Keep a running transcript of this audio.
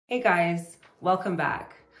Hey guys, welcome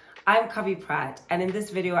back. I'm Kavi Pratt, and in this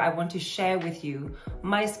video I want to share with you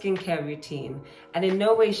my skincare routine. And in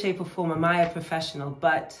no way, shape or form am I a professional,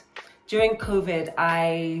 but during COVID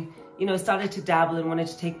I started to dabble and wanted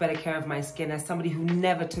to take better care of my skin as somebody who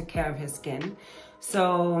never took care of his skin.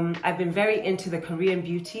 So I've been very into the Korean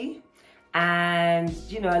beauty and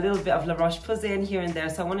a little bit of La Roche-Posay here and there.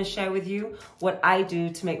 So I want to share with you what I do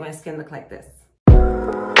to make my skin look like this.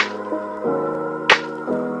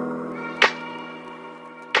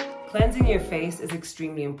 Cleansing your face is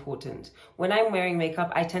extremely important. When I'm wearing makeup,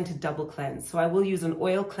 I tend to double cleanse. So I will use an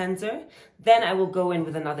oil cleanser, then I will go in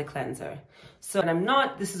with another cleanser. So when I'm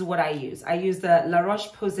not, this is what I use. I use the La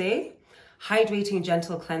Roche-Posay Hydrating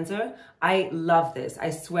Gentle Cleanser. I love this, I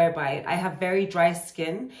swear by it. I have very dry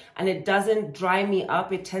skin and it doesn't dry me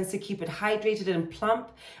up. It tends to keep it hydrated and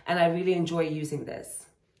plump, and I really enjoy using this.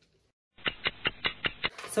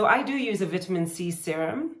 So I do use a vitamin C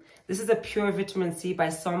serum. This is a pure vitamin C by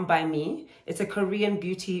Som by Me. It's a Korean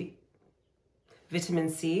beauty vitamin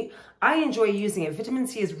C. I enjoy using it. Vitamin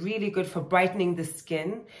C is really good for brightening the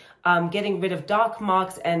skin, getting rid of dark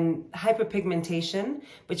marks and hyperpigmentation,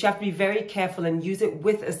 but you have to be very careful and use it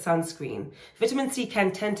with a sunscreen. Vitamin C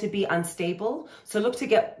can tend to be unstable, so look to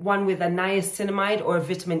get one with a niacinamide or a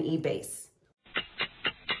vitamin E base.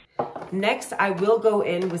 Next, I will go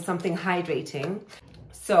in with something hydrating.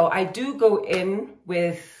 So I do go in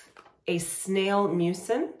with a Snail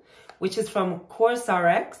mucin, which is from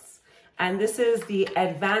Cosrx, and this is the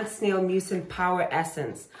Advanced Snail Mucin Power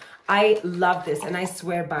Essence. I love this and I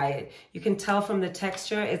swear by it. You can tell from the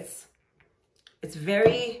texture, it's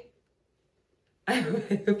very, I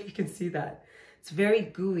hope you can see that. It's very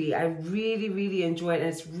gooey. I really enjoy it, and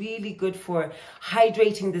it's really good for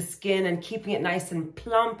hydrating the skin and keeping it nice and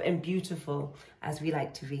plump and beautiful, as we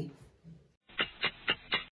like to be.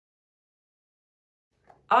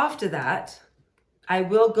 After that, I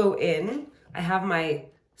will go in. I have my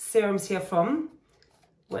serums here from,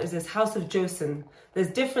 what is this, House of Joseon. There's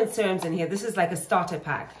different serums in here. This is like a starter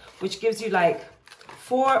pack, which gives you like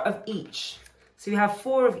 4 of each. So you have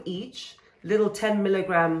 4 of each, little 10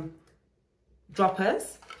 milligram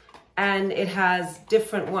droppers, and it has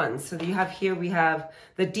different ones. So you have here, we have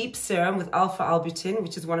the deep serum with alpha albutin,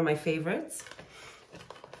 which is one of my favorites.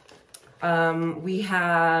 We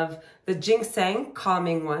have the ginseng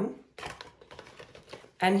calming one.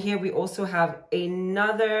 And here we also have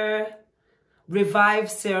another Revive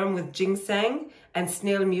serum with ginseng and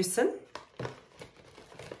snail mucin.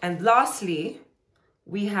 And lastly,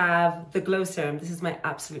 we have the glow serum. This is my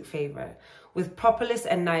absolute favorite, with propolis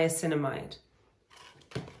and niacinamide.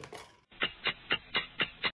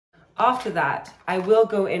 After that, I will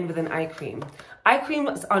go in with an eye cream. Eye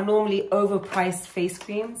creams are normally overpriced face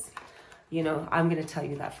creams. I'm going to tell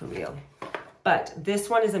you that for real. But this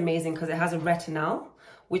one is amazing because it has a retinol,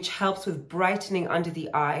 which helps with brightening under the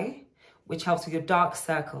eye, which helps with your dark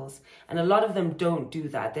circles. And a lot of them don't do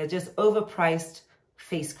that. They're just overpriced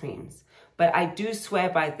face creams. But I do swear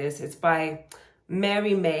by this. It's by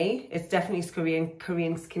Mary May. It's definitely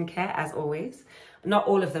Korean skincare, as always. Not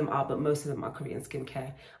all of them are, but most of them are Korean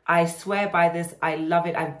skincare. I swear by this. I love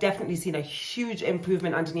it. I've definitely seen a huge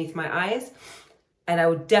improvement underneath my eyes. And I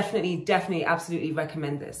would definitely, absolutely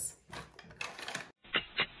recommend this.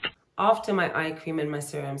 After my eye cream and my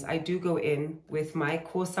serums, I do go in with my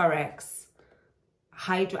Cosrx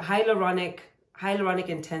Hyaluronic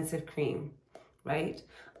Intensive Cream, right?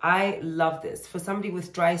 I love this. For somebody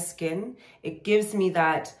with dry skin, it gives me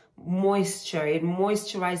that moisture. It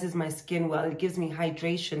moisturizes my skin well. It gives me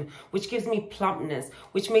hydration, which gives me plumpness,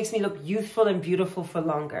 which makes me look youthful and beautiful for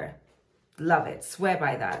longer. Love it. Swear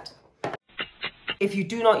by that. If you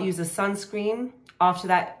do not use a sunscreen, after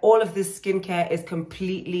that, all of this skincare is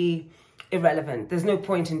completely irrelevant. There's no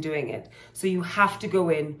point in doing it. So you have to go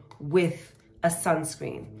in with a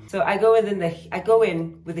sunscreen. So I go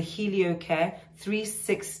in with the Heliocare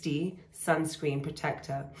 360 sunscreen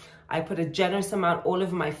protector. I put a generous amount all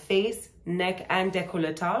over my face, neck, and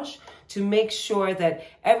décolletage to make sure that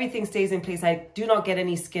everything stays in place. I do not get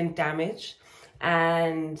any skin damage,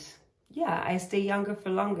 and yeah, I stay younger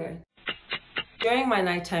for longer. During my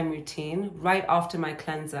nighttime routine, right after my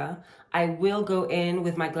cleanser, I will go in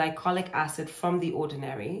with my glycolic acid from The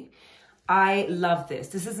Ordinary. I love this.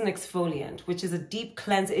 This is an exfoliant, which is a deep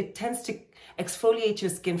cleanse. It tends to exfoliate your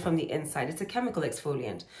skin from the inside. It's a chemical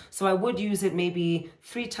exfoliant. So I would use it maybe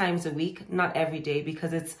 3 times a week, not every day,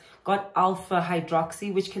 because it's got alpha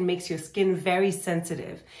hydroxy, which can make your skin very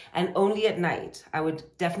sensitive, and only at night. I would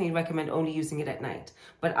definitely recommend only using it at night.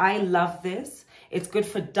 But I love this. It's good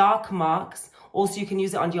for dark marks Also, you can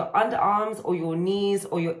use it on your underarms or your knees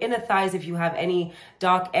or your inner thighs if you have any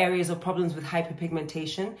dark areas or problems with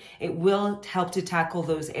hyperpigmentation. It will help to tackle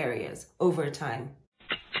those areas over time.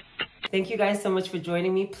 Thank you guys so much for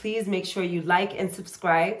joining me. Please make sure you like and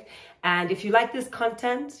subscribe. And if you like this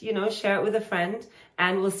content, share it with a friend,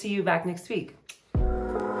 and we'll see you back next week.